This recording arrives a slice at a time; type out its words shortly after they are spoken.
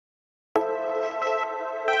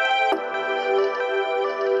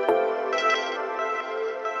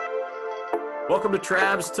Welcome to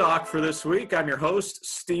Travs Talk for this week. I'm your host,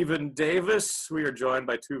 Stephen Davis. We are joined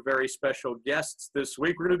by two very special guests this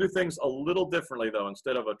week. We're going to do things a little differently, though.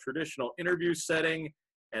 Instead of a traditional interview setting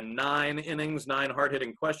and 9 innings, 9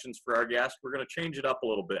 hard-hitting questions for our guests, we're going to change it up a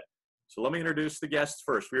little bit. So let me introduce the guests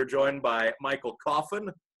first. We are joined by Michael Coffin,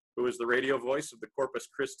 who is the radio voice of the Corpus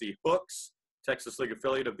Christi Hooks, Texas League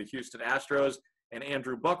affiliate of the Houston Astros, and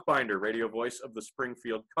Andrew Buchbinder, radio voice of the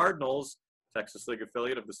Springfield Cardinals, Texas League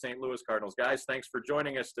affiliate of the St. Louis Cardinals. Guys, thanks for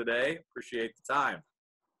joining us today. Appreciate the time.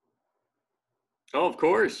 Oh, of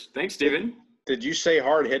course. Thanks, Stephen. Did you say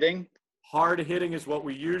hard hitting? Hard hitting is what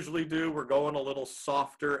we usually do. We're going a little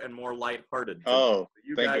softer and more lighthearted today. Oh,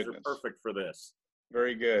 you thank guys goodness. are perfect for this.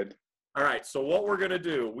 Very good. All right, so what we're going to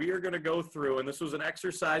do, we are going to go through, and this was an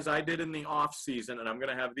exercise I did in the off season, and I'm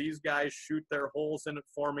going to have these guys shoot their holes in it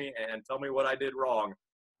for me and tell me what I did wrong.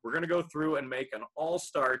 We're going to go through and make an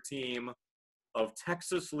all-star team of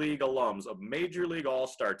Texas League alums, a Major League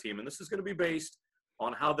All-Star team, and this is going to be based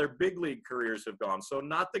on how their big league careers have gone. So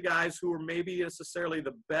not the guys who were maybe necessarily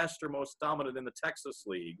the best or most dominant in the Texas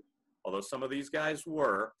League, although some of these guys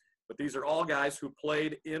were, but these are all guys who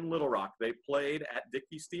played in Little Rock. They played at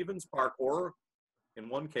Dickey Stevens Park, or in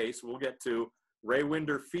one case, we'll get to Ray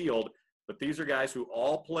Winder Field, but these are guys who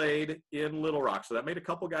all played in Little Rock. So that made a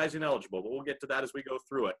couple guys ineligible, but we'll get to that as we go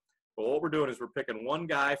through it. But what we're doing is we're picking one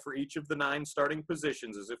guy for each of the 9 starting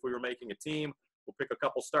positions as if we were making a team. We'll pick a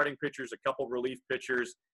couple starting pitchers, a couple relief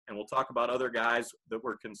pitchers, and we'll talk about other guys that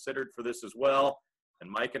were considered for this as well. And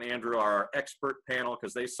Mike and Andrew are our expert panel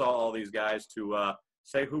because they saw all these guys to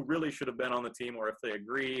say who really should have been on the team or if they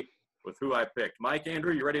agree with who I picked. Mike,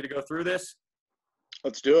 Andrew, you ready to go through this?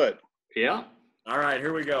 Let's do it. Yeah. All right,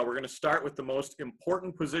 here we go. We're going to start with the most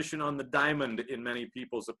important position on the diamond in many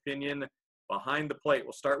people's opinion, behind the plate.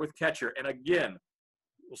 We'll start with catcher. And again,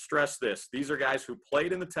 we'll stress this. These are guys who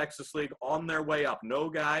played in the Texas League on their way up. No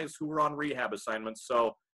guys who were on rehab assignments.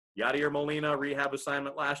 So Yadier Molina, rehab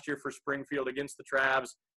assignment last year for Springfield against the Travs,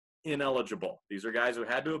 ineligible. These are guys who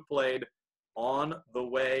had to have played on the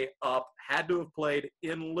way up, had to have played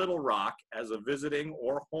in Little Rock as a visiting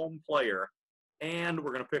or home player. And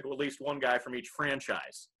we're going to pick at least one guy from each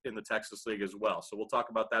franchise in the Texas League as well. So we'll talk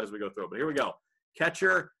about that as we go through. But here we go.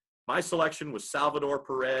 Catcher. My selection was Salvador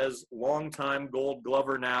Perez, longtime Gold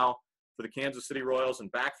Glover now for the Kansas City Royals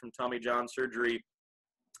and back from Tommy John surgery.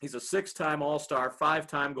 He's a 6-time All-Star,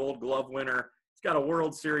 5-time Gold Glove winner. He's got a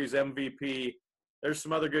World Series MVP. There's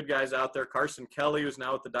some other good guys out there. Carson Kelly, who's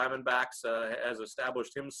now with the Diamondbacks, has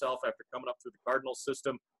established himself after coming up through the Cardinals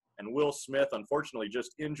system. And Will Smith, unfortunately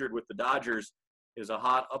just injured with the Dodgers, is a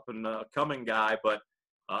hot up-and-coming guy. But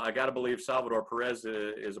I got to believe Salvador Perez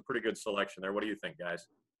is a pretty good selection there. What do you think, guys?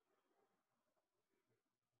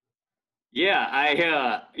 Yeah,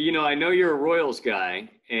 I know you're a Royals guy,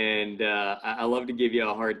 and I love to give you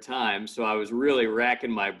a hard time. So I was really racking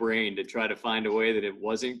my brain to try to find a way that it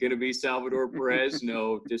wasn't going to be Salvador Perez.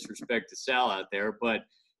 No disrespect to Sal out there, but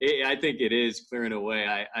I think it is clear in a way.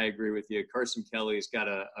 I agree with you. Carson Kelly's got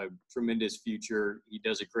a tremendous future. He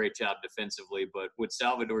does a great job defensively, but what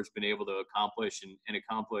Salvador's been able to accomplish and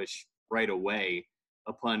accomplish right away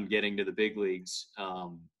upon getting to the big leagues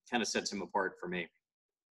kind of sets him apart for me.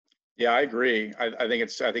 Yeah, I agree. I think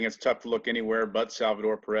it's tough to look anywhere but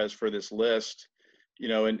Salvador Perez for this list.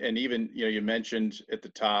 And even you mentioned at the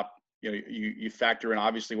top, you factor in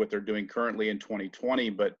obviously what they're doing currently in 2020,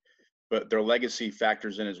 but their legacy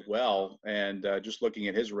factors in as well. And just looking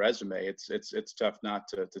at his resume, it's tough not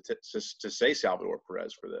to say Salvador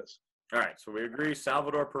Perez for this. All right, so we agree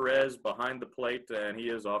Salvador Perez behind the plate, and he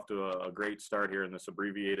is off to a great start here in this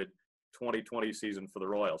abbreviated 2020 season for the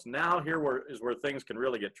Royals. Now is where things can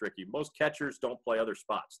really get tricky. Most catchers don't play other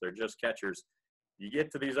spots. They're just catchers. You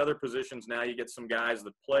get to these other positions now, you get some guys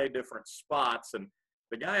that play different spots. And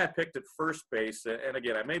the guy I picked at first base, and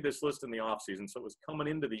again, I made this list in the offseason, so it was coming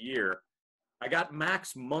into the year. I got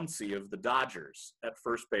Max Muncy of the Dodgers at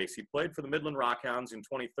first base. He played for the Midland Rockhounds in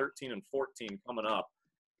 2013 and 14 coming up.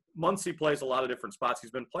 Muncy plays a lot of different spots.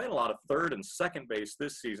 He's been playing a lot of third and second base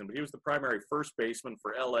this season, but he was the primary first baseman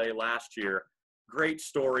for LA last year. Great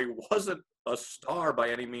story. Wasn't a star by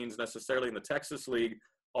any means necessarily in the Texas League,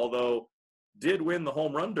 although did win the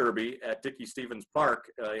home run derby at Dickey Stevens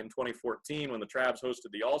Park in 2014 when the Travs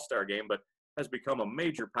hosted the All-Star game, but has become a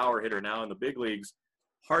major power hitter now in the big leagues.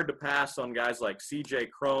 Hard to pass on guys like C.J.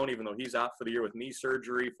 Cron, even though he's out for the year with knee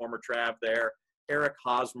surgery, former Trav there. Eric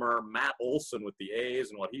Hosmer, Matt Olson with the A's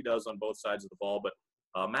and what he does on both sides of the ball.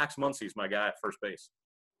 But Max Muncy's my guy at first base.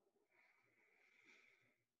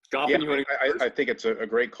 Coffin, I think it's a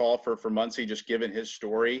great call for Muncy, just given his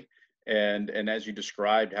story. And as you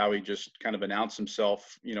described, how he just kind of announced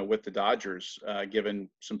himself, with the Dodgers, given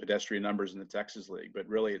some pedestrian numbers in the Texas League. But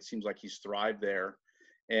really, it seems like he's thrived there.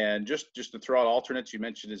 And just to throw out alternates, you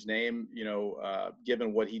mentioned his name.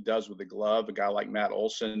 Given what he does with the glove, a guy like Matt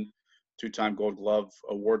Olson, two-time Gold Glove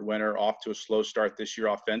Award winner, off to a slow start this year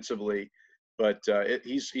offensively. But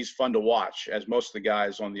he's fun to watch, as most of the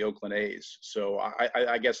guys on the Oakland A's. So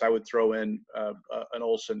I guess I would throw in an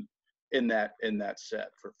Olson in that set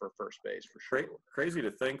for first base for sure. Crazy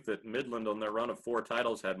to think that Midland, on their run of 4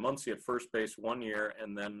 titles, had Muncy at first base one year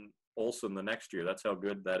and then Olson the next year. That's how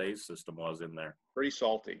good that A's system was in there. Pretty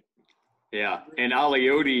salty. Yeah, and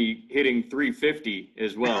Aliotti hitting 350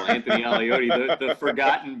 as well. Anthony Aliotti, the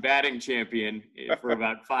forgotten batting champion for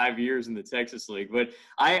about 5 years in the Texas League. But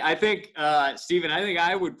I think, Steven, I think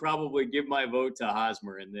I would probably give my vote to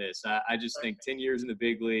Hosmer in this. I just think 10 years in the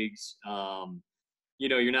big leagues,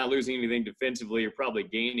 you're not losing anything defensively. You're probably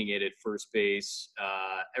gaining it at first base.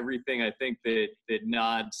 Everything I think that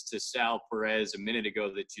nods to Sal Perez a minute ago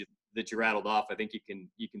that you rattled off, I think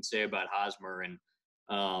you can say about Hosmer. And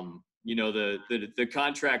the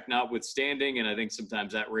contract notwithstanding, and I think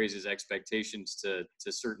sometimes that raises expectations to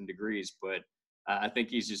certain degrees, but I think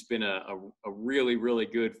he's just been a really, really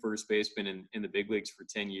good first baseman in the big leagues for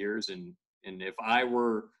 10 years. And if I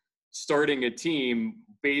were starting a team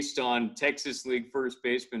based on Texas League first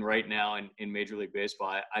baseman right now in Major League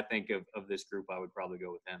Baseball, I think of this group, I would probably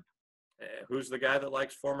go with him. Who's the guy that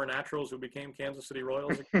likes former Naturals who became Kansas City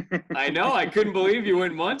Royals? I know. I couldn't believe you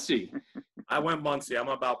went Muncy. I went Muncy. I'm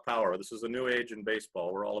about power. This is a new age in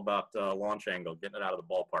baseball. We're all about launch angle, getting it out of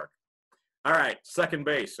the ballpark. All right, second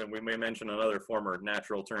base, and we may mention another former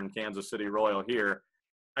Natural turned Kansas City Royal here.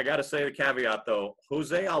 I got to say the caveat, though.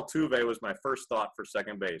 Jose Altuve was my first thought for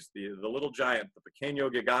second base. The little giant, the pequeño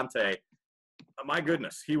gigante. My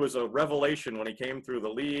goodness, he was a revelation when he came through the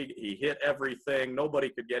league. He hit everything. Nobody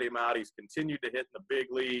could get him out. He's continued to hit in the big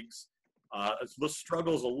leagues.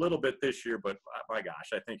 Struggles a little bit this year, but my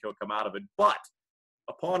gosh, I think he'll come out of it. But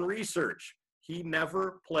upon research, he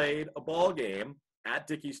never played a ball game at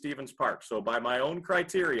Dickey-Stephens Park. So by my own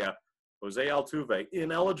criteria, Jose Altuve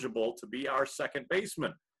ineligible to be our second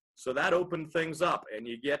baseman. So that opened things up, and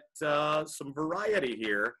you get some variety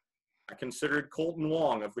here. I considered Colton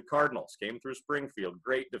Wong of the Cardinals, came through Springfield,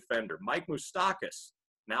 great defender. Mike Moustakas,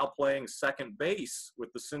 now playing second base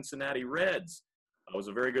with the Cincinnati Reds. Was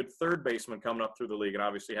a very good third baseman coming up through the league and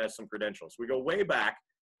obviously has some credentials. We go way back.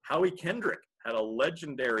 Howie Kendrick had a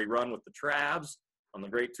legendary run with the Travs on the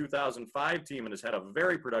great 2005 team and has had a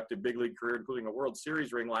very productive big league career, including a World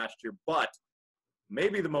Series ring last year. But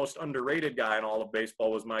maybe the most underrated guy in all of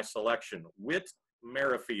baseball was my selection, Whit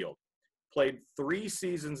Merrifield. Played 3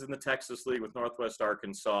 seasons in the Texas League with Northwest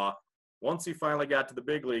Arkansas. Once he finally got to the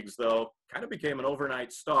big leagues, though, kind of became an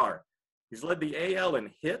overnight star. He's led the AL in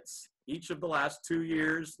hits each of the last 2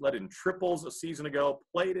 years, led in triples a season ago,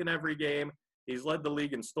 played in every game. He's led the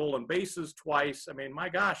league in stolen bases twice. I mean, my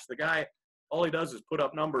gosh, the guy, all he does is put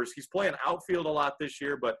up numbers. He's playing outfield a lot this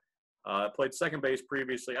year, but played second base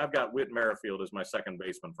previously. I've got Whit Merrifield as my second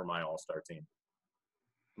baseman for my all-star team.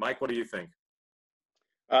 Mike, what do you think?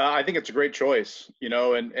 I think it's a great choice,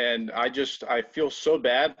 and I feel so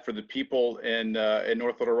bad for the people in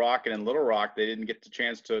North Little Rock and in Little Rock. They didn't get the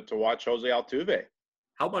chance to watch Jose Altuve.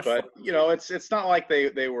 How much? But it's not like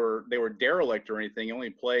they were derelict or anything. He only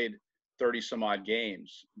played 30 some odd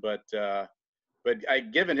games, but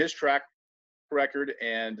given his track record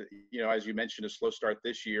and as you mentioned, a slow start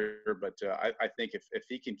this year, but I think if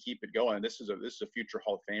he can keep it going, this is a future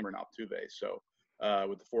Hall of Famer in Altuve. So.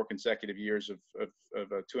 With the 4 consecutive years of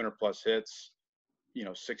 200 plus hits,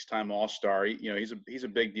 6-time All-Star, he's a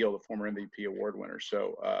big deal, the former MVP award winner.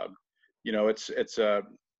 So, it's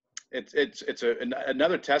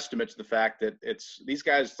another testament to the fact that these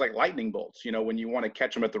guys, it's like lightning bolts, when you want to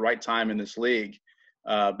catch them at the right time in this league.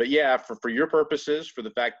 But yeah, for your purposes, for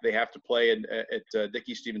the fact that they have to play at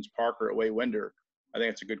Dickey-Stephens Park or at Way-Winder, I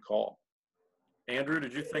think it's a good call. Andrew,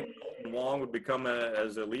 did you think Colton Wong would become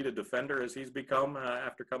as elite a defender as he's become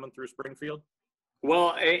after coming through Springfield?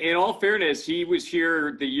 Well, in all fairness, he was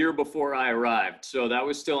here the year before I arrived, so that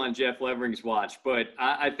was still on Jeff Levering's watch. But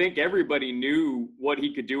I think everybody knew what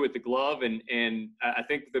he could do with the glove, and I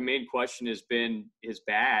think the main question has been his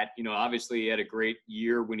bat. Obviously he had a great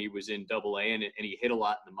year when he was in Double-A, and he hit a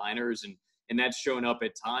lot in the minors, and that's shown up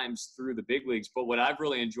at times through the big leagues. But what I've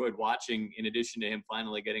really enjoyed watching, in addition to him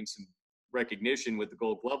finally getting some recognition with the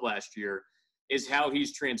Gold Glove last year, is how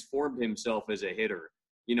he's transformed himself as a hitter.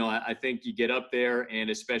 I think you get up there, and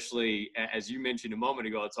especially as you mentioned a moment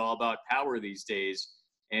ago, it's all about power these days.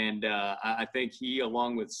 And I think he,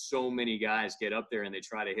 along with so many guys, get up there and they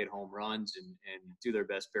try to hit home runs and do their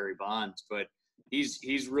best Barry Bonds. But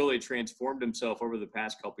he's really transformed himself over the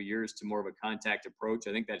past couple of years to more of a contact approach.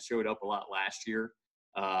 I think that showed up a lot last year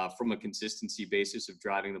from a consistency basis of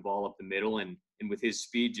driving the ball up the middle and with his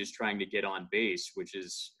speed just trying to get on base, which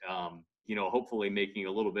is, hopefully making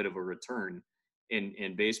a little bit of a return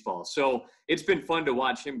in baseball. So it's been fun to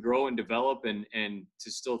watch him grow and develop and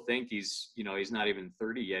to still think he's not even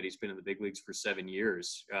 30 yet. He's been in the big leagues for 7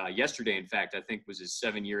 years. Yesterday, in fact, I think was his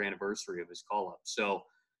 7-year anniversary of his call-up. So,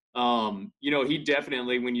 he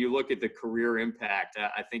definitely, when you look at the career impact,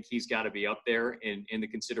 I think he's got to be up there in the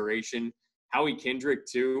consideration. Howie Kendrick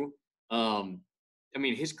too.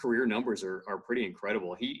 His career numbers are pretty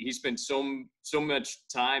incredible. He spent so much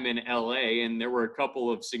time in LA, and there were a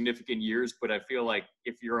couple of significant years, but I feel like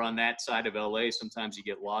if you're on that side of LA, sometimes you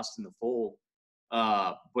get lost in the fold.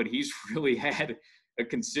 But he's really had a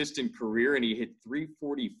consistent career, and he hit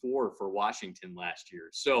 344 for Washington last year.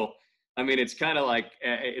 So, it's kind of like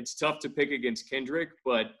it's tough to pick against Kendrick,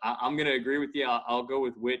 but I'm going to agree with you. I'll go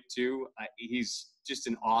with Witt too. He's just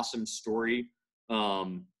an awesome story.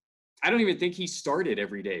 I don't even think he started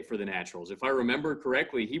every day for the Naturals. If I remember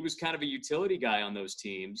correctly, he was kind of a utility guy on those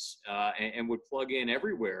teams and would plug in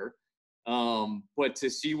everywhere. But to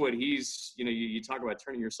see what he's, you talk about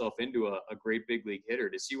turning yourself into a great big league hitter,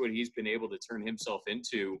 to see what he's been able to turn himself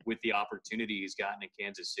into with the opportunity he's gotten in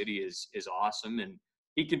Kansas City is awesome. And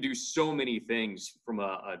he can do so many things from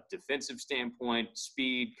a defensive standpoint,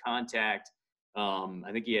 speed, contact. I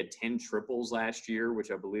think he had 10 triples last year, which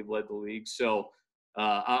I believe led the league. So,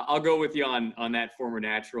 I'll go with you on that former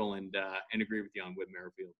Natural and agree with you on Whit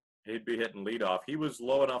Merrifield. He'd be hitting leadoff. He was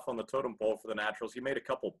low enough on the totem pole for the Naturals. He made a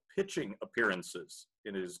couple pitching appearances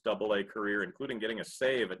in his Double-A career, including getting a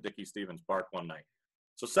save at Dickey-Stevens Park one night.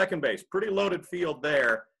 So second base, pretty loaded field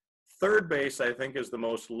there. Third base, I think, is the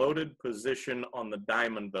most loaded position on the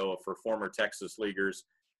diamond, though, for former Texas leaguers.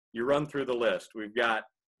 You run through the list. We've got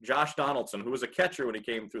Josh Donaldson, who was a catcher when he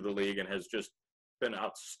came through the league and has just been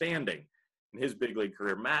outstanding in his big league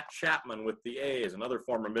career. Matt Chapman with the A's, another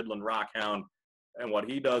former Midland Rockhound, and what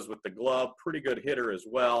he does with the glove, pretty good hitter as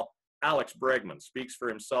well. Alex Bregman speaks for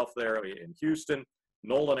himself there in Houston.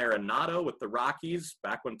 Nolan Arenado with the Rockies.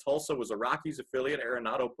 Back when Tulsa was a Rockies affiliate,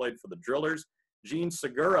 Arenado played for the Drillers. Gene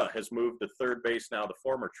Segura has moved to third base now, the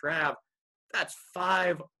former Trav. That's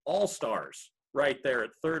 5 all-stars right there at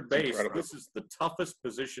third base. This is the toughest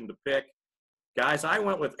position to pick. Guys, I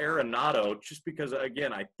went with Arenado just because,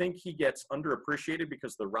 again, I think he gets underappreciated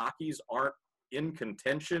because the Rockies aren't in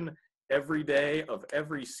contention every day of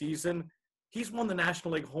every season. He's won the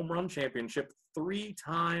National League Home Run Championship 3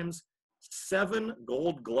 times, 7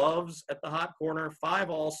 gold gloves at the hot corner, 5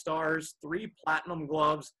 all-stars, 3 platinum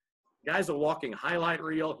gloves. Guy's a walking highlight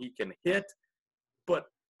reel. He can hit. But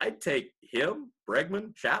I'd take him,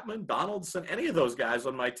 Bregman, Chapman, Donaldson, any of those guys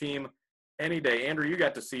on my team any day. Andrew, you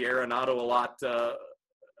got to see Arenado a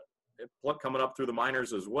lot coming up through the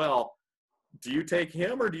minors as well. Do you take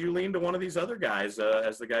him or do you lean to one of these other guys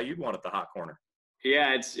as the guy you'd want at the hot corner?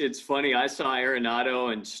 Yeah, it's funny. I saw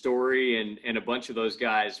Arenado and Story and a bunch of those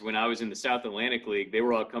guys when I was in the South Atlantic League. They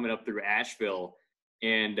were all coming up through Asheville.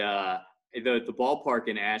 And the ballpark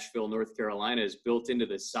in Asheville, North Carolina, is built into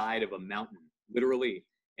the side of a mountain, literally.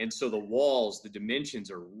 And so the walls, the dimensions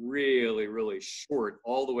are really, really short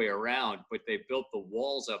all the way around, but they built the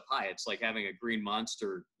walls up high. It's like having a green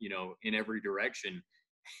monster, in every direction.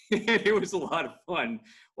 And it was a lot of fun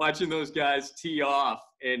watching those guys tee off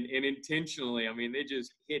and intentionally, they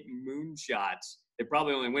just hit moonshots. They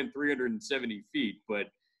probably only went 370 feet, but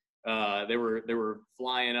they were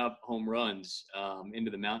flying up home runs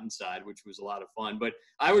into the mountainside, which was a lot of fun. But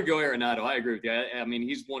I would go Arenado. I agree with you.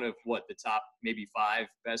 He's one of the top maybe 5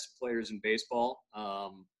 best players in baseball,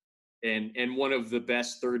 and one of the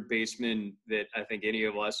best third basemen that I think any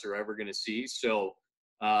of us are ever going to see. So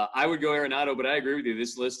I would go Arenado, but I agree with you.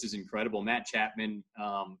 This list is incredible. Matt Chapman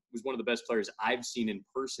was one of the best players I've seen in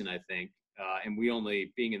person, I think. And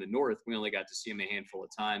being in the North, we only got to see him a handful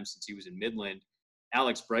of times since he was in Midland.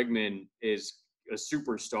 Alex Bregman is a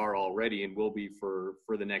superstar already and will be for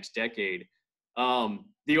the next decade.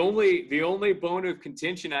 The only bone of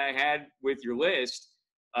contention I had with your list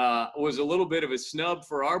was a little bit of a snub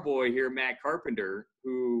for our boy here, Matt Carpenter,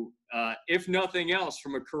 who, if nothing else,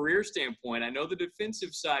 from a career standpoint, I know the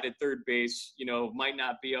defensive side at third base, might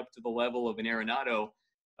not be up to the level of an Arenado,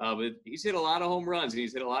 but he's hit a lot of home runs and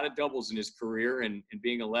he's hit a lot of doubles in his career and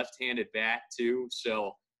being a left-handed bat too.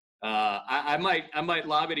 So I might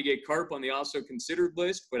lob it to get Carp on the also considered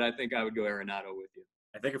list, but I think I would go Arenado with you.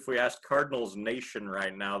 I think if we asked Cardinals Nation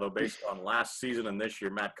right now, though, based on last season and this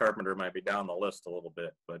year, Matt Carpenter might be down the list a little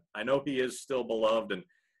bit. But I know he is still beloved. And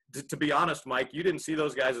to be honest, Mike, you didn't see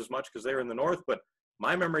those guys as much because they were in the North. But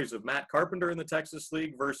my memories of Matt Carpenter in the Texas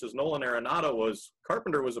League versus Nolan Arenado was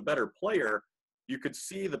Carpenter was a better player. You could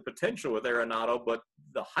see the potential with Arenado, but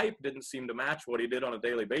the hype didn't seem to match what he did on a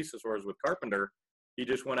daily basis. Whereas with Carpenter, he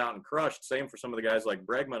just went out and crushed. Same for some of the guys like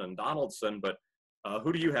Bregman and Donaldson. But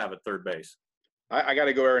who do you have at third base? I got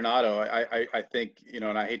to go Arenado. I think, and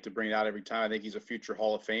I hate to bring it out every time. I think he's a future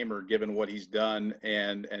Hall of Famer, given what he's done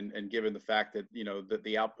and given the fact that, that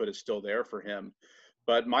the output is still there for him.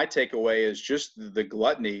 But my takeaway is just the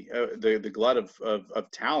gluttony, the glut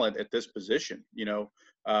of talent at this position.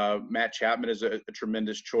 Matt Chapman is a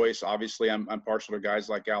tremendous choice. Obviously, I'm partial to guys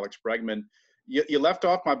like Alex Bregman. You left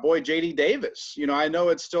off my boy J.D. Davis. I know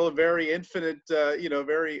it's still a very infinite,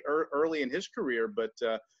 very early in his career, but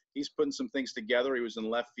he's putting some things together. He was in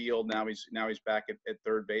left field. Now he's back at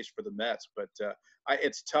third base for the Mets. But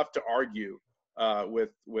it's tough to argue with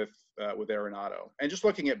Arenado. And just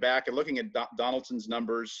looking at Donaldson's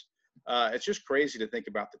numbers, it's just crazy to think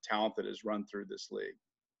about the talent that has run through this league.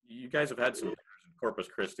 You guys have had some in Corpus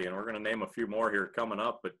Christi, and we're going to name a few more here coming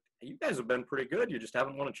up. But you guys have been pretty good. You just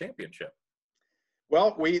haven't won a championship.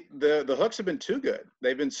 Well, the Hooks have been too good.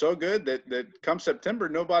 They've been so good that come September,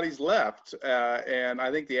 nobody's left. And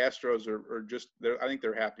I think the Astros are just – I think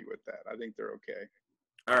they're happy with that. I think they're okay.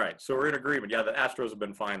 All right, so we're in agreement. Yeah, the Astros have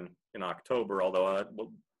been fine in October, although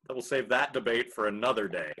we'll save that debate for another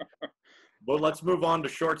day. But let's move on to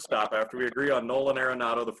shortstop after we agree on Nolan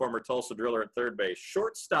Arenado, the former Tulsa Driller at third base.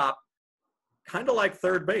 Shortstop, kind of like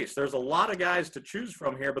third base. There's a lot of guys to choose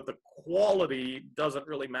from here, but the quality doesn't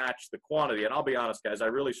really match the quantity. And I'll be honest, guys, I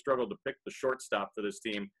really struggled to pick the shortstop for this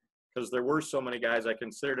team because there were so many guys I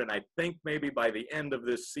considered, and I think maybe by the end of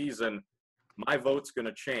this season, my vote's going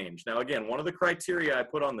to change. Now, again, one of the criteria I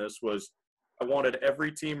put on this was I wanted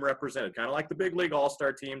every team represented, kind of like the big league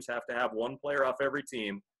all-star teams have to have one player off every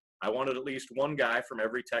team. I wanted at least one guy from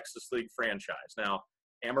every Texas League franchise. Now,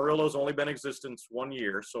 Amarillo's only been in existence 1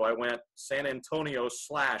 year, so I went San Antonio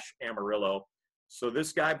 / Amarillo. So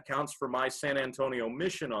this guy counts for my San Antonio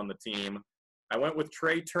mission on the team. I went with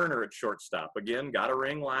Trey Turner at shortstop. Again, got a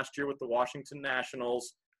ring last year with the Washington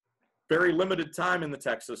Nationals. Very limited time in the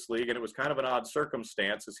Texas League, and it was kind of an odd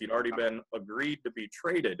circumstance as he'd already been agreed to be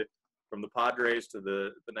traded from the Padres to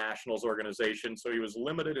the Nationals organization. So he was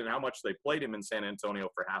limited in how much they played him in San Antonio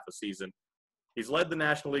for half a season. He's led the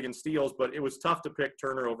National League in steals, but it was tough to pick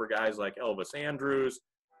Turner over guys like Elvis Andrus,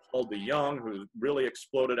 Paul DeYoung, who really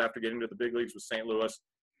exploded after getting to the big leagues with St. Louis.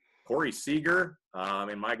 Corey Seager,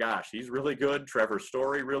 my gosh, he's really good. Trevor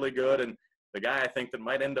Story, really good. And the guy I think that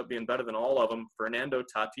might end up being better than all of them, Fernando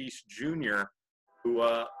Tatis Jr., who,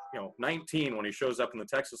 19 when he shows up in the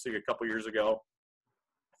Texas League a couple years ago.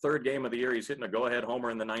 Third game of the year, he's hitting a go-ahead homer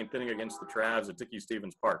in the ninth inning against the Travs at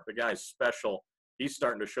Dickey-Stevens Park. The guy's special. He's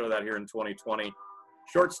starting to show that here in 2020.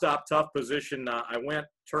 Shortstop, tough position. I went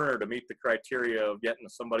Turner to meet the criteria of getting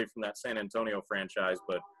somebody from that San Antonio franchise,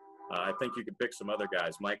 but I think you could pick some other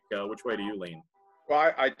guys. Mike, which way do you lean?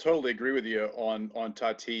 Well, I totally agree with you on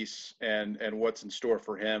Tatis and what's in store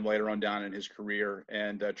for him later on down in his career.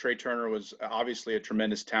 And Trey Turner was obviously a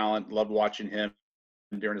tremendous talent. Loved watching him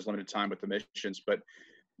during his limited time with the Missions. But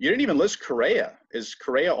you didn't even list Correa. Is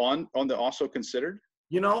Correa on the also considered?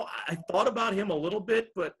 I thought about him a little bit,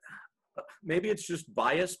 but maybe it's just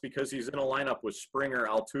bias because he's in a lineup with Springer,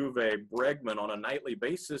 Altuve, Bregman on a nightly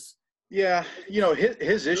basis. Yeah,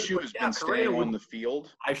 his issue has been staying on the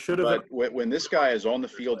field. I should have. But when this guy is on the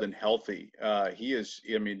field and healthy, he is,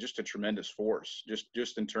 just a tremendous force,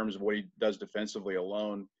 just in terms of what he does defensively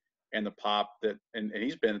alone and the pop and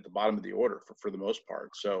he's been at the bottom of the order for the most part.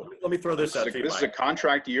 So let me throw this out to you. This is a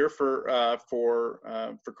contract year for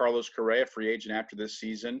Carlos Correa, free agent after this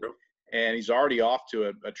season. True. And he's already off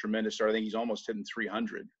to a tremendous start. I think he's almost hitting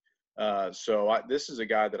 300. This is a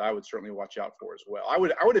guy that I would certainly watch out for as well. I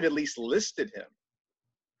would have at least listed him,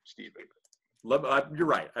 Steven. You're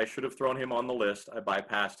right. I should have thrown him on the list. I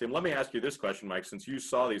bypassed him. Let me ask you this question, Mike, since you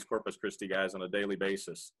saw these Corpus Christi guys on a daily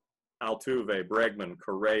basis. Altuve, Bregman,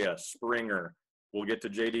 Correa, Springer. We'll get to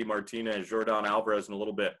J.D. Martinez, Jordan Alvarez in a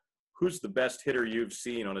little bit. Who's the best hitter you've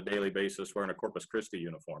seen on a daily basis wearing a Corpus Christi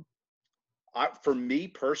uniform? For me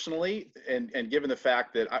personally, and given the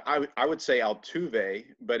fact that I would say Altuve,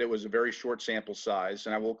 but it was a very short sample size,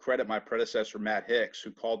 and I will credit my predecessor, Matt Hicks, who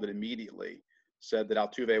called it immediately, said that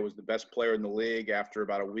Altuve was the best player in the league after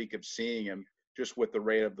about a week of seeing him, just with the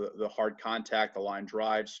rate of the hard contact, the line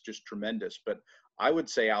drives, just tremendous. But I would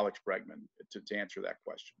say Alex Bregman to answer that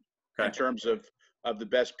question. Okay. In terms of of the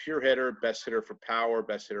best pure hitter, best hitter for power,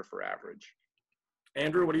 best hitter for average.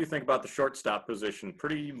 Andrew, what do you think about the shortstop position?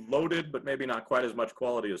 Pretty loaded, but maybe not quite as much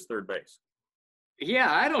quality as third base.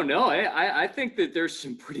 Yeah, I don't know. I think that there's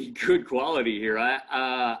some pretty good quality here.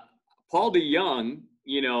 Paul DeYoung,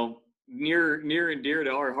 near and dear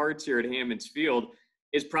to our hearts here at Hammons Field,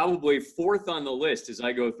 is probably fourth on the list as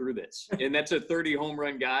I go through this. And that's a 30 home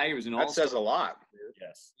run guy. He was an all-star. That says a lot.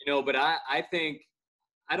 Yes. But I think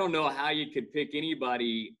I don't know how you could pick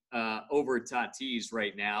anybody over Tatis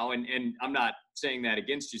right now. And I'm not saying that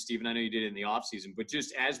against you, Stephen. I know you did it in the offseason. But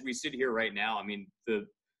just as we sit here right now, I mean, the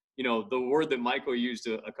word that Michael used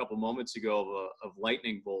a couple moments ago of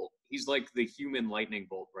lightning bolt, he's like the human lightning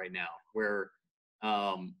bolt right now, where,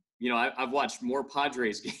 I've watched more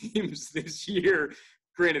Padres games this year.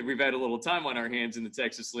 Granted, we've had a little time on our hands in the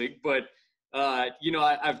Texas League, but,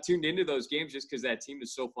 I've tuned into those games just because that team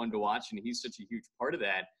is so fun to watch, and he's such a huge part of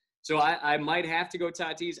that. So I might have to go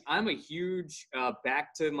Tatis. I'm a huge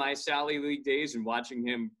back to my Sally League days and watching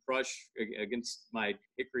him crush against my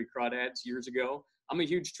Hickory Crawdads years ago. I'm a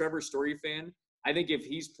huge Trevor Story fan. I think if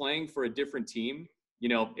he's playing for a different team,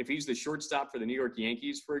 if he's the shortstop for the New York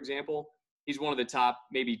Yankees, for example, he's one of the top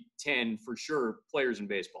maybe 10 for sure players in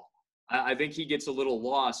baseball. I think he gets a little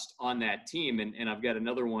lost on that team, and I've got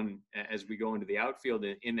another one as we go into the outfield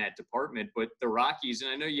in that department. But the Rockies,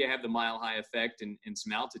 and I know you have the Mile High effect and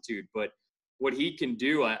some altitude, but what he can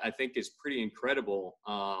do, I think, is pretty incredible.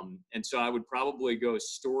 And so I would probably go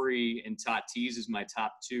Story and Tatis as my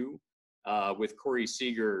top two, with Corey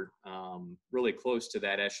Seager really close to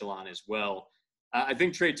that echelon as well. I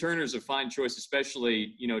think Trey Turner is a fine choice,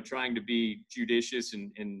 especially, trying to be judicious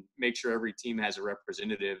and make sure every team has a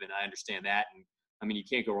representative. And I understand that. And I mean, you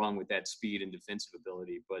can't go wrong with that speed and defensive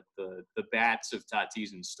ability, but the bats of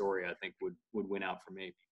Tatis and Story, I think would win out for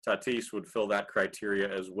me. Tatis would fill that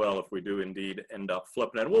criteria as well if we do indeed end up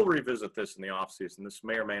flipping it. And we'll revisit this in the offseason. This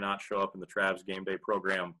may or may not show up in the Travs game day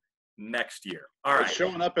program next year. All right. It's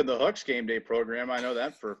showing up in the Hooks game day program. I know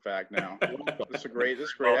that for a fact now. This is a great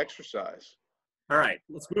exercise. All right,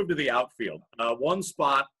 let's move to the outfield. One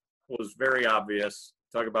spot was very obvious.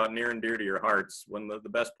 Talk about near and dear to your hearts. When the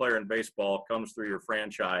best player in baseball comes through your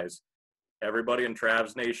franchise, everybody in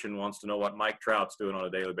Travs Nation wants to know what Mike Trout's doing on a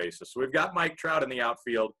daily basis. So we've got Mike Trout in the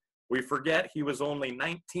outfield. We forget he was only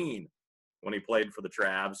 19 when he played for the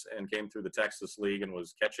Travs and came through the Texas League and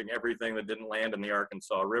was catching everything that didn't land in the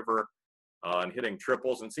Arkansas River and hitting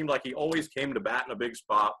triples. And it seemed like he always came to bat in a big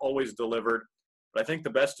spot, always delivered. But I think the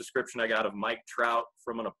best description I got of Mike Trout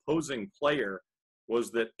from an opposing player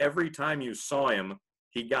was that every time you saw him,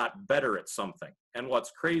 he got better at something. And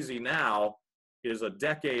what's crazy now is a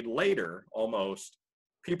decade later, almost,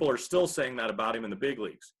 people are still saying that about him in the big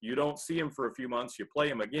leagues. You don't see him for a few months, you play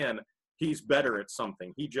him again, he's better at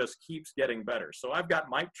something. He just keeps getting better. So I've got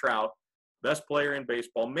Mike Trout, best player in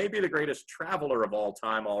baseball, maybe the greatest traveler of all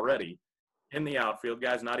time already in the outfield.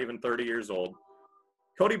 Guy's not even 30 years old.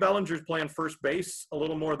 Cody Bellinger's playing first base a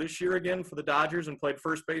little more this year again for the Dodgers and played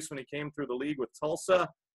first base when he came through the league with Tulsa.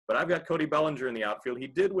 But I've got Cody Bellinger in the outfield. He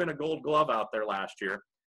did win a Gold Glove out there last year.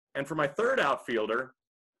 And for my third outfielder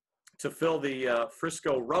to fill the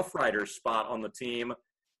Frisco Rough Riders spot on the team,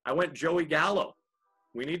 I went Joey Gallo.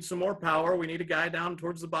 We need some more power. We need a guy down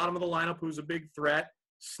towards the bottom of the lineup who's a big threat,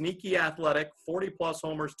 sneaky athletic, 40-plus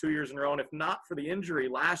homers 2 years in a row. And if not for the injury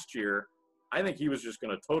last year, I think he was just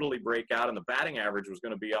going to totally break out, and the batting average was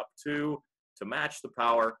going to be up too to match the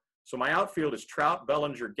power. So my outfield is Trout,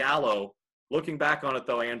 Bellinger, Gallo. Looking back on it,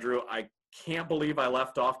 though, Andrew, I can't believe I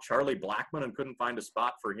left off Charlie Blackmon and couldn't find a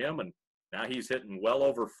spot for him. And now he's hitting well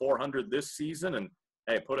over 400 this season. And,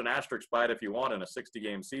 hey, put an asterisk by it if you want in a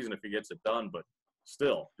 60-game season if he gets it done. But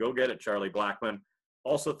still, go get it, Charlie Blackmon.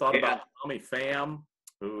 Also thought about Tommy Pham,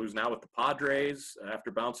 who's now with the Padres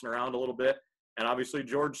after bouncing around a little bit. And obviously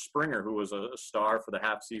George Springer, who was a star for the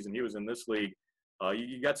half season he was in this league.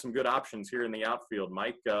 You got some good options here in the outfield.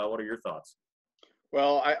 Mike, what are your thoughts?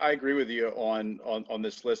 Well, I agree with you on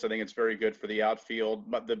this list. I think it's very good for the outfield.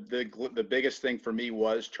 But the biggest thing for me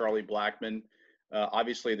was Charlie Blackmon.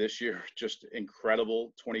 Obviously this year, just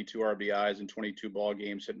incredible, 22 RBIs in 22 ball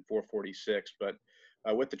games, hitting 446. But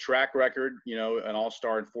with the track record, an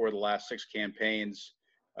all-star in 4 of the last 6 campaigns,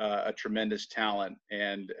 a tremendous talent.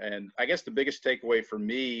 And I guess the biggest takeaway for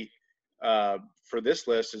me for this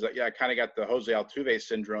list is that, I kind of got the Jose Altuve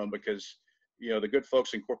syndrome because, the good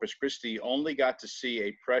folks in Corpus Christi only got to see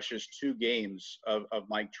a precious 2 games of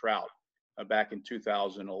Mike Trout back in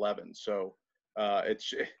 2011. So it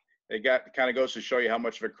kind of goes to show you how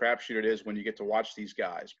much of a crapshoot it is when you get to watch these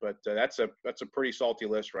guys. But that's a pretty salty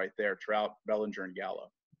list right there: Trout, Bellinger, and Gallo.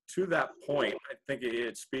 to that point, I think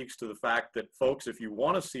it speaks to the fact that, folks, if you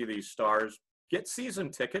want to see these stars, get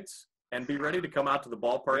season tickets and be ready to come out to the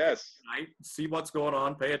ballpark tonight, see what's going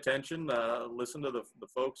on, pay attention, listen to the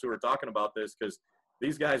folks who are talking about this, because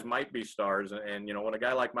these guys might be stars. And, you know, when a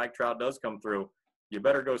guy like Mike Trout does come through, you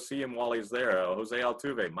better go see him while he's there. Jose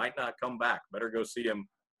Altuve might not come back. Better go see him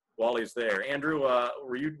while he's there. Andrew,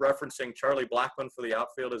 were you referencing Charlie Blackmon for the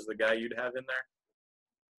outfield as the guy you'd have in there?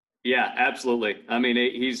 Yeah, absolutely. I mean,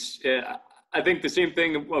 he's I think the same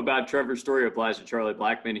thing about Trevor Story applies to Charlie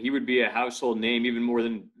Blackmon. He would be a household name even more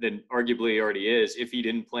than arguably he already is if he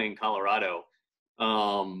didn't play in Colorado.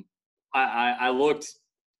 I looked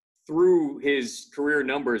through his career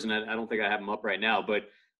numbers, and I don't think I have them up right now, but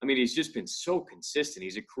I mean, he's just been so consistent.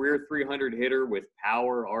 He's a career 300 hitter with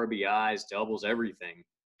power, RBIs, doubles, everything.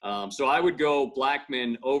 So I would go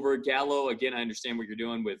Blackmon over Gallo. Again, I understand what you're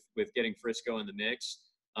doing with getting Frisco in the mix.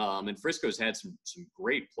 And Frisco's had some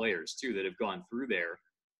great players too that have gone through there.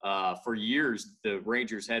 For years, the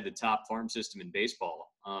Rangers had the top farm system in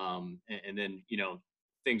baseball. And then, you know,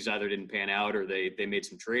 things either didn't pan out or they made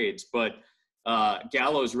some trades. But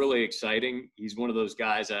Gallo's really exciting. He's one of those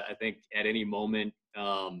guys, I think at any moment,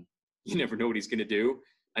 you never know what he's going to do.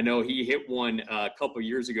 I know he hit one a couple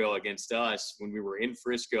years ago against us when we were in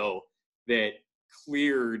Frisco that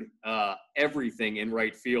cleared everything in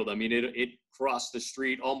right field. I mean, it crossed the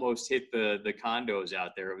street, almost hit the condos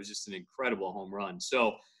out there. It was just an incredible home run.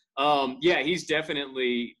 So, yeah, he's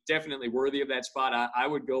definitely worthy of that spot. I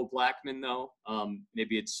would go Blackmon though.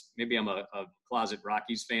 Maybe I'm a closet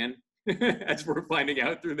Rockies fan. As we're finding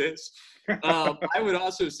out through this. I would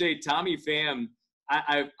also say Tommy Pham.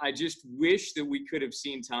 I just wish that we could have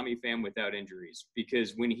seen Tommy Pham without injuries,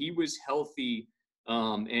 because when he was healthy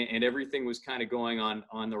and everything was kind of going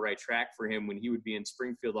on the right track for him when he would be in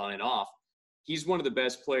Springfield on and off, he's one of the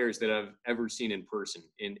best players that I've ever seen in person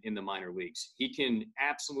in the minor leagues. He can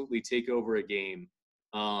absolutely take over a game.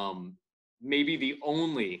 Maybe the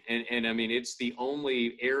only, and I mean, it's the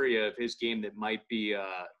only area of his game that might be a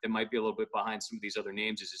little bit behind some of these other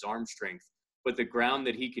names, is his arm strength. But the ground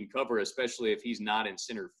that he can cover, especially if he's not in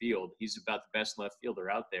center field, he's about the best left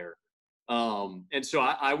fielder out there. And so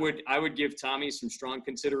I would give Tommy some strong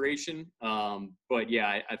consideration. But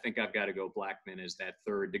yeah, I think I've got to go Blackmon as that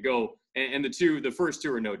third to go. And the first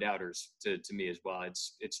two are no doubters to me as well.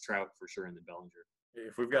 It's Trout for sure and the Bellinger.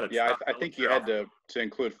 If we've got I think you had to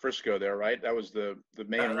include Frisco there, right? That was the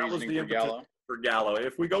main reasoning for Gallo. For Gallo.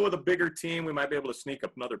 If we go with a bigger team, we might be able to sneak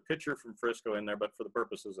up another pitcher from Frisco in there, but for the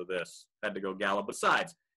purposes of this, had to go Gallo.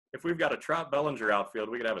 Besides, if we've got a Trout Bellinger outfield,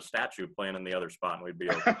 we could have a statue playing in the other spot and we'd be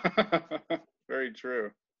okay. Very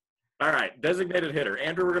true. All right, designated hitter.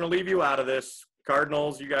 Andrew, we're going to leave you out of this.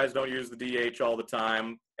 Cardinals, you guys don't use the DH all the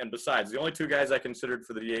time. And besides, the only two guys I considered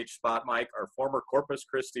for the DH spot, Mike, are former Corpus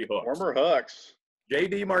Christi Hooks. Former Hooks.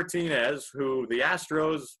 J.D. Martinez, who the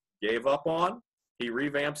Astros gave up on. He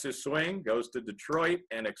revamps his swing, goes to Detroit,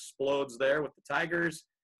 and explodes there with the Tigers,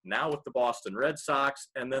 now with the Boston Red Sox.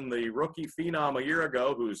 And then the rookie phenom a year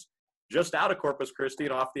ago, who's just out of Corpus Christi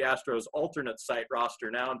and off the Astros' alternate site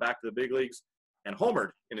roster now and back to the big leagues, and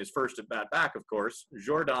homered in his first at-bat back, of course,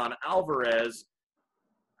 Yordan Alvarez.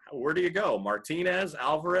 Where do you go? Martinez,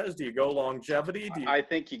 Alvarez? Do you go longevity? I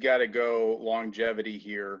think you got to go longevity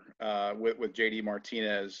here with J.D.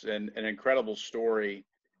 Martinez, and an incredible story.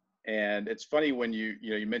 And it's funny when you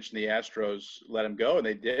mentioned the Astros let him go, and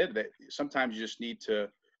they did. Sometimes you just need to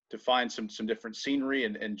find some different scenery,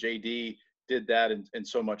 and JD did that and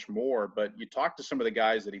so much more. But you talk to some of the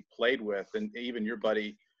guys that he played with, and even your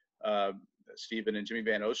buddy Steven and Jimmy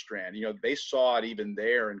Van Ostrand, they saw it even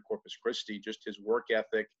there in Corpus Christi, just his work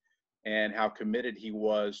ethic and how committed he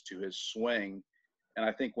was to his swing. And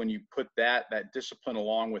I think when you put that discipline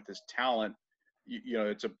along with his talent,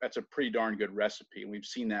 that's a pretty darn good recipe, and we've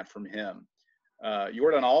seen that from him.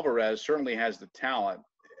 Yordan Alvarez certainly has the talent.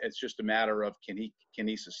 It's just a matter of can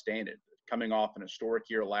he sustain it? Coming off an historic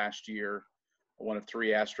year last year, one of 3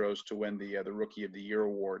 Astros to win the Rookie of the Year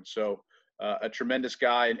award. So a tremendous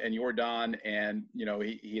guy, and Yordan, and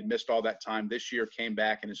he had missed all that time. This year came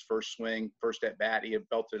back in his first swing, first at bat. He had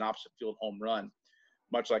belted an opposite field home run,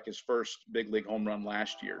 much like his first big league home run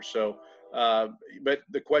last year. So. But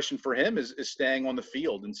the question for him is staying on the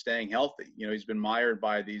field and staying healthy. He's been mired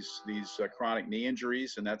by these chronic knee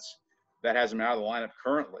injuries, and that has him out of the lineup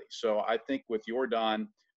currently. So I think with Yordan,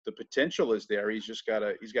 the potential is there. He's got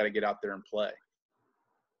to get out there and play.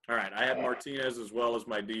 All right, I had Martinez as well as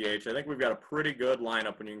my DH. I think we've got a pretty good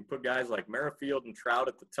lineup, and you can put guys like Merrifield and Trout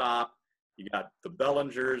at the top. You got the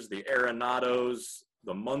Bellingers, the Arenados,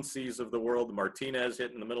 the Muncies of the world, the Martinez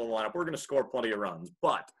hitting in the middle of the lineup. We're going to score plenty of runs,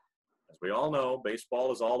 but As we all know,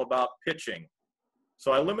 baseball is all about pitching.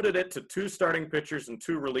 So I limited it to 2 starting pitchers and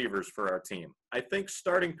 2 relievers for our team. I think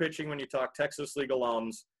starting pitching, when you talk Texas League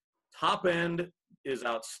alums, top end is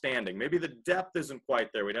outstanding. Maybe the depth isn't quite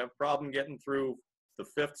there. We'd have a problem getting through the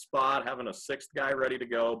 5th spot, having a 6th guy ready to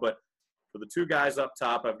go. But for the 2 guys up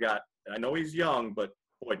top, I know he's young, but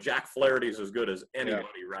boy, Jack Flaherty is as good as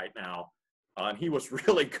anybody right now. And he was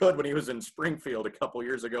really good when he was in Springfield a couple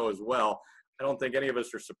years ago as well. I don't think any of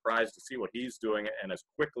us are surprised to see what he's doing and as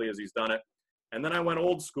quickly as he's done it. And then I went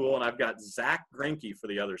old school, and I've got Zach Greinke for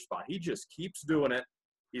the other spot. He just keeps doing it.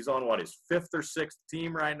 He's on, his 5th or 6th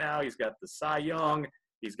team right now. He's got the Cy Young.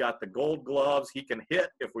 He's got the Gold Gloves. He can hit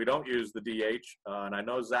if we don't use the DH, and I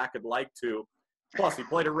know Zach would like to. Plus, he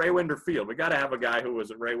played at Ray Winder Field. We got to have a guy who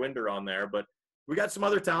was at Ray Winder on there, but we got some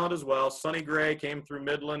other talent as well. Sonny Gray came through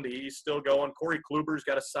Midland. He's still going. Corey Kluber's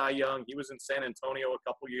got a Cy Young. He was in San Antonio a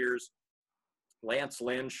couple years. Lance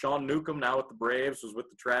Lynn, Sean Newcomb, now with the Braves, was with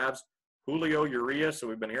the Travs. Julio Urias, so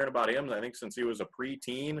we've been hearing about him, I think, since he was a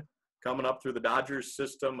preteen, coming up through the Dodgers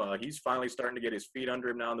system. He's finally starting to get his feet under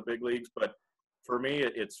him now in the big leagues. But for me,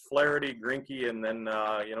 it's Flaherty, Greinke, and then,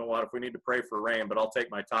 you know what, if we need to pray for rain, but I'll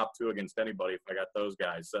take my top 2 against anybody if I got those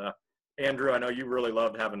guys. Andrew, I know you really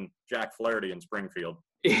loved having Jack Flaherty in Springfield.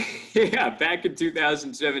 Yeah, back in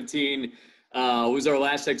 2017 was our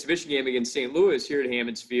last exhibition game against St. Louis here at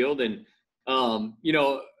Hammons Field. And, you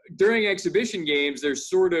know, during exhibition games, there's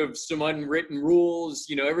sort of some unwritten rules.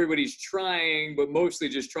 You know, everybody's trying, but mostly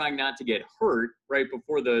just trying not to get hurt right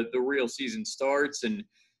before the real season starts. And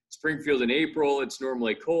Springfield in April, it's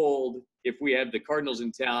normally cold. If we have the Cardinals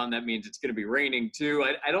in town, that means it's going to be raining too.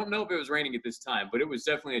 I don't know if it was raining at this time, but it was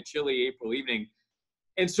definitely a chilly April evening.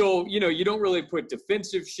 And so, you know, you don't really put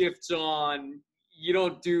defensive shifts on. You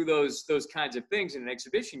don't do those kinds of things in an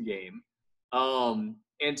exhibition game.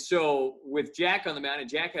 And so with Jack on the mound, and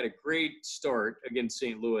Jack had a great start against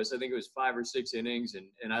St. Louis. I think it was 5 or 6 innings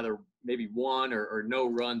and either maybe 1 or no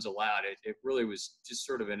runs allowed. It really was just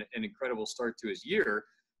sort of an incredible start to his year.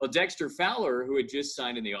 Well, Dexter Fowler, who had just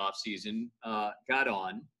signed in the offseason, got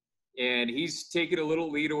on, and he's taken a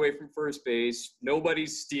little lead away from first base.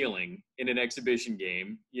 Nobody's stealing in an exhibition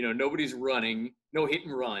game. You know, nobody's running, no hit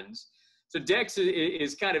and runs. So Dex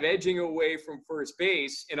is kind of edging away from first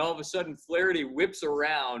base, and all of a sudden Flaherty whips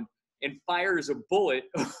around and fires a bullet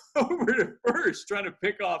over to first, trying to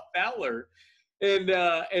pick off Fowler.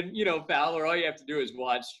 And you know, Fowler, all you have to do is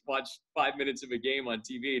watch 5 minutes of a game on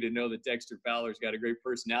TV to know that Dexter Fowler's got a great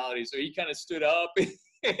personality. So he kind of stood up and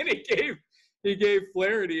he gave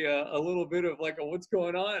Flaherty a little bit of like, what's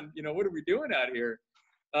going on? You know, what are we doing out here?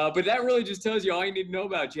 But that really just tells you all you need to know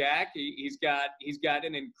about Jack. He's got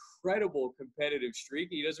an incredible competitive streak.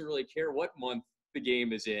 He doesn't really care what month the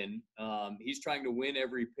game is in. He's trying to win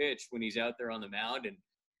every pitch when he's out there on the mound. And,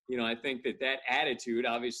 you know, I think that attitude,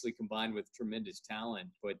 obviously combined with tremendous talent,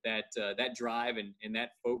 but that drive and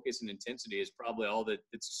that focus and intensity is probably all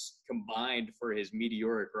that's combined for his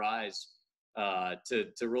meteoric rise to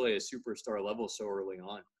really a superstar level so early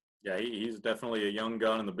on. Yeah, he's definitely a young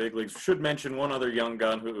gun in the big leagues. Should mention one other young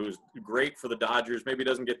gun who's great for the Dodgers. Maybe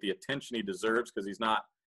doesn't get the attention he deserves because he's not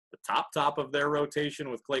the top of their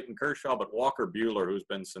rotation with Clayton Kershaw, but Walker Buehler, who's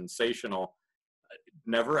been sensational,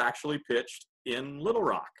 never actually pitched in Little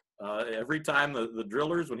Rock. Every time the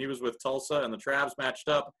Drillers, when he was with Tulsa and the Travs matched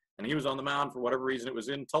up, and he was on the mound for whatever reason, it was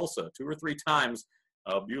in Tulsa 2 or 3 times.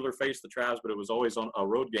 Buehler faced the Travs, but it was always on a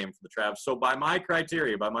road game for the Travs. So by my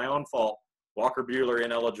criteria, by my own fault, Walker Buehler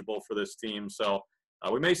ineligible for this team. So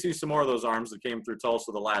we may see some more of those arms that came through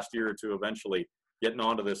Tulsa the last year or two eventually getting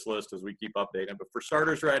onto this list as we keep updating. But for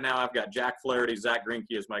starters right now, I've got Jack Flaherty, Zach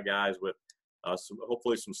Greinke as my guys with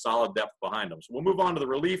hopefully some solid depth behind them. So we'll move on to the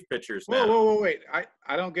relief pitchers now. Whoa, wait.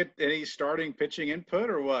 I don't get any starting pitching input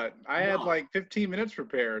or what? I had like 15 minutes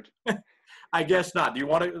prepared. I guess not. Do you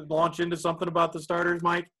want to launch into something about the starters,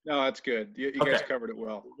 Mike? No, that's good. You Okay. guys covered it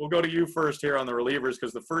well. We'll go to you first here on the relievers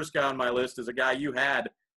because the first guy on my list is a guy you had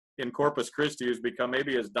in Corpus Christi who's become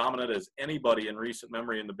maybe as dominant as anybody in recent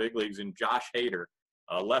memory in the big leagues in Josh Hader.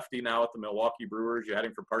 Lefty now at the Milwaukee Brewers. You had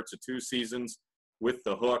him for parts of 2 seasons with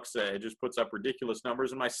the Hooks. It just puts up ridiculous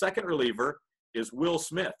numbers. And my second reliever is Will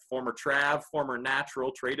Smith, former Trav, former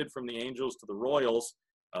Natural, traded from the Angels to the Royals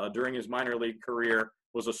during his minor league career.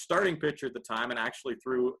 Was a starting pitcher at the time and actually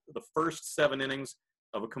threw the first 7 innings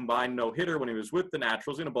of a combined no-hitter when he was with the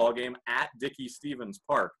Naturals in a ballgame at Dickey Stevens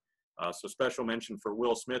Park. So special mention for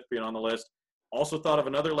Will Smith being on the list. Also thought of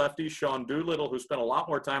another lefty, Sean Doolittle, who spent a lot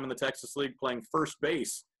more time in the Texas League playing first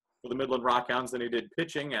base for the Midland Rockhounds than he did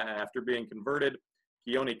pitching after being converted.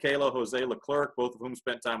 Keone Kalo, Jose Leclerc, both of whom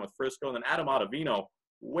spent time with Frisco. And then Adam Ottavino,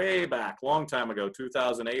 way back, long time ago,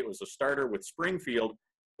 2008, was a starter with Springfield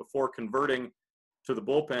before converting to the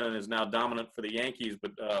bullpen and is now dominant for the Yankees.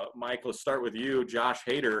 But Mike, let's start with you. Josh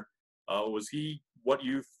Hader, was he what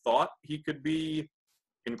you thought he could be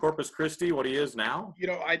in Corpus Christi, what he is now?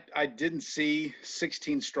 I didn't see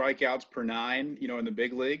 16 strikeouts per 9, in the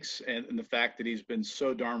big leagues, and the fact that he's been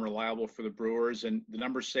so darn reliable for the Brewers, and the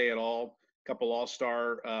numbers say it all. A couple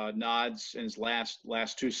All-Star nods in his last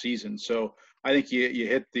 2 seasons. So I think you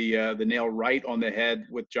hit the nail right on the head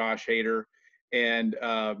with Josh Hader, and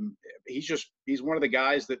he's one of the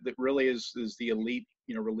guys that really is the elite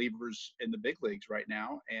relievers in the big leagues right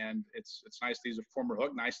now, and it's nice that he's a former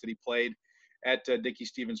Hook. Nice that he played at Dickey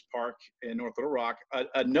Stevens Park in North Little Rock.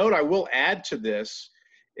 A note I will add to this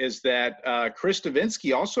is that Chris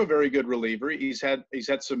Davinsky, also a very good reliever. He's had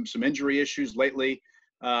some injury issues lately,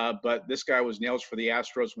 but this guy was nails for the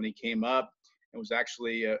Astros when he came up, and was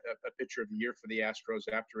actually a pitcher of the year for the Astros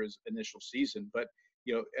after his initial season. But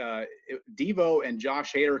Devo and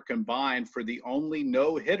Josh Hader combined for the only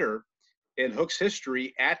no-hitter in Hook's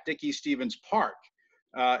history at Dickey Stevens Park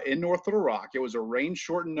in North Little Rock. It was a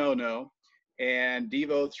rain-shortened no-no. And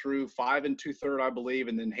Devo threw 5 2/3, I believe,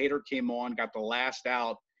 and then Hader came on, got the last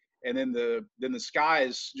out, and then the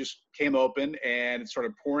skies just came open and it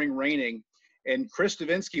started raining, and Chris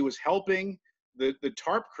Davinsky was helping the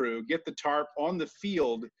tarp crew get the tarp on the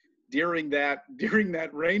field during that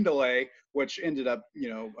rain delay, which ended up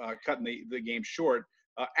cutting the game short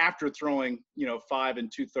after throwing 5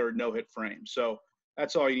 2/3 no-hit frame. So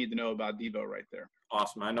that's all you need to know about Devo right there.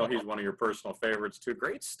 Awesome. I know he's one of your personal favorites too.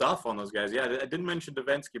 Great stuff on those guys. Yeah, I didn't mention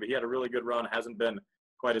Davinsky, but he had a really good run. Hasn't been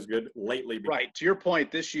quite as good lately. Right. To your point,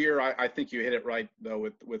 this year, I think you hit it right, though,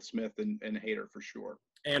 with Smith and Hader for sure.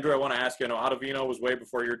 Andrew, I want to ask you, I know Ottavino was way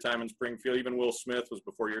before your time in Springfield. Even Will Smith was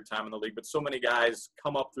before your time in the league. But so many guys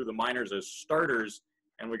come up through the minors as starters,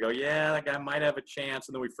 and we go, yeah, that guy might have a chance.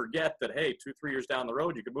 And then we forget that, hey, 2-3 years down the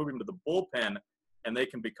road, you could move him to the bullpen, and they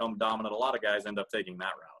can become dominant. A lot of guys end up taking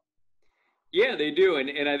that route. Yeah, they do.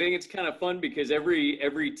 And I think it's kind of fun because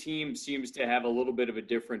every team seems to have a little bit of a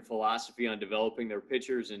different philosophy on developing their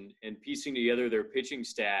pitchers and piecing together their pitching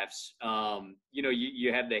staffs.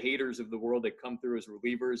 You have the Haders of the world that come through as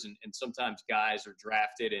relievers, and sometimes guys are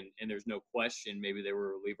drafted and there's no question maybe they were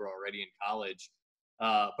a reliever already in college.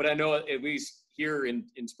 But I know at least here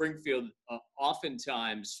in Springfield,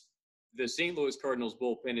 oftentimes the St. Louis Cardinals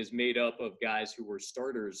bullpen is made up of guys who were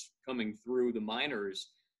starters coming through the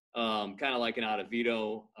minors. Kind of like an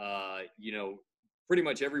Ottavino, pretty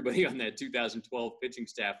much everybody on that 2012 pitching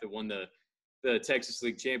staff that won the Texas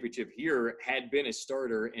League Championship here had been a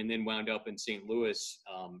starter and then wound up in St. Louis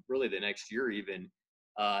really the next year even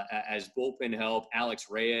as bullpen help. Alex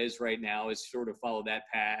Reyes right now has sort of followed that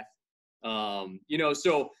path.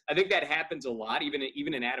 So I think that happens a lot,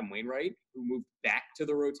 even in Adam Wainwright, who moved back to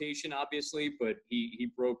the rotation, obviously, but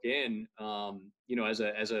he broke in,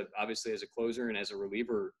 obviously as a closer and as a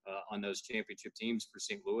reliever on those championship teams for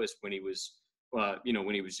St. Louis when he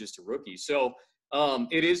was just a rookie. So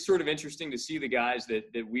it is sort of interesting to see the guys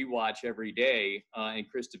that we watch every day. And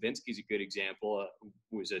Chris Davinsky's a good example,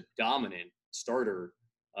 who was a dominant starter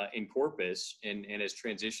in Corpus and has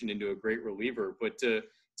transitioned into a great reliever. But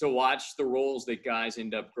to watch the roles that guys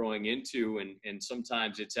end up growing into, and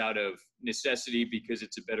sometimes it's out of necessity because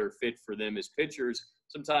it's a better fit for them as pitchers.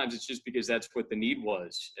 Sometimes it's just because that's what the need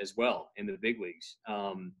was as well in the big leagues.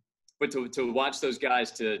 But to watch those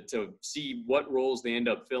guys, to see what roles they end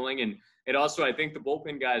up filling. And it also, I think the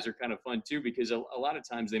bullpen guys are kind of fun too, because a lot of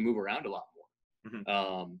times they move around a lot more.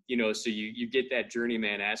 Mm-hmm. So you get that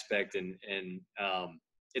journeyman aspect and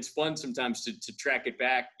it's fun sometimes to track it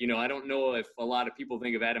back. I don't know if a lot of people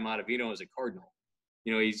think of Adam Ottavino as a Cardinal.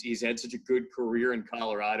 He's had such a good career in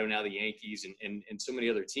Colorado, now the Yankees and so many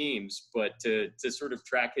other teams, but to sort of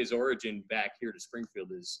track his origin back here to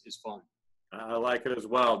Springfield is fun. I like it as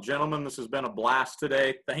well. Gentlemen, this has been a blast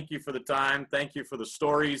today. Thank you for the time. Thank you for the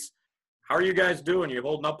stories. How are you guys doing? You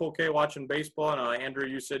holding up okay watching baseball? And Andrew,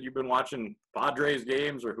 you said you've been watching Padres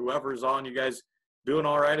games or whoever's on. You guys doing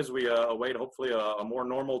all right as we await hopefully a more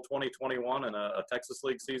normal 2021 and a Texas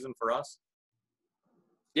League season for us?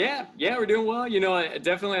 Yeah, we're doing well.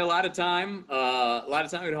 Definitely a lot of time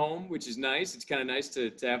at home, which is nice. It's kind of nice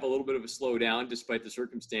to have a little bit of a slowdown despite the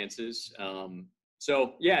circumstances.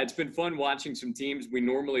 So yeah, it's been fun watching some teams we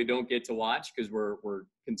normally don't get to watch because we're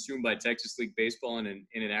consumed by Texas League baseball in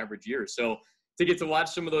an average year. So to get to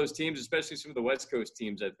watch some of those teams, especially some of the West Coast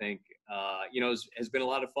teams, I think, has been a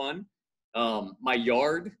lot of fun. My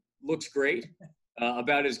yard looks great,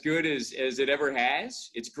 about as good as it ever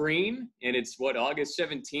has. It's green, and it's August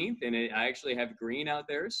 17th, and I actually have green out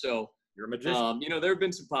there. So You're a magician. You know, there have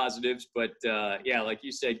been some positives, but yeah, like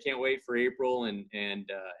you said, can't wait for April and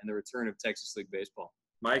the return of Texas League baseball.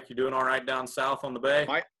 Mike, you doing all right down south on the bay?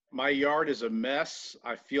 My yard is a mess.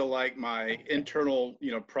 I feel like my internal,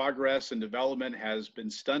 progress and development has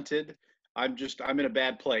been stunted. I'm in a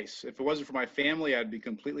bad place. If it wasn't for my family, I'd be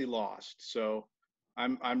completely lost. So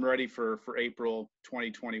I'm ready for April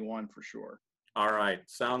 2021 for sure. All right.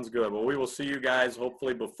 Sounds good. Well, we will see you guys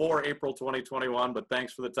hopefully before April 2021, but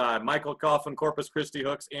thanks for the time. Michael Coffin, Corpus Christi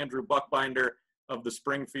Hooks, Andrew Buchbinder of the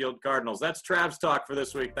Springfield Cardinals. That's Travs Talk for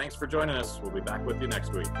this week. Thanks for joining us. We'll be back with you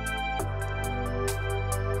next week.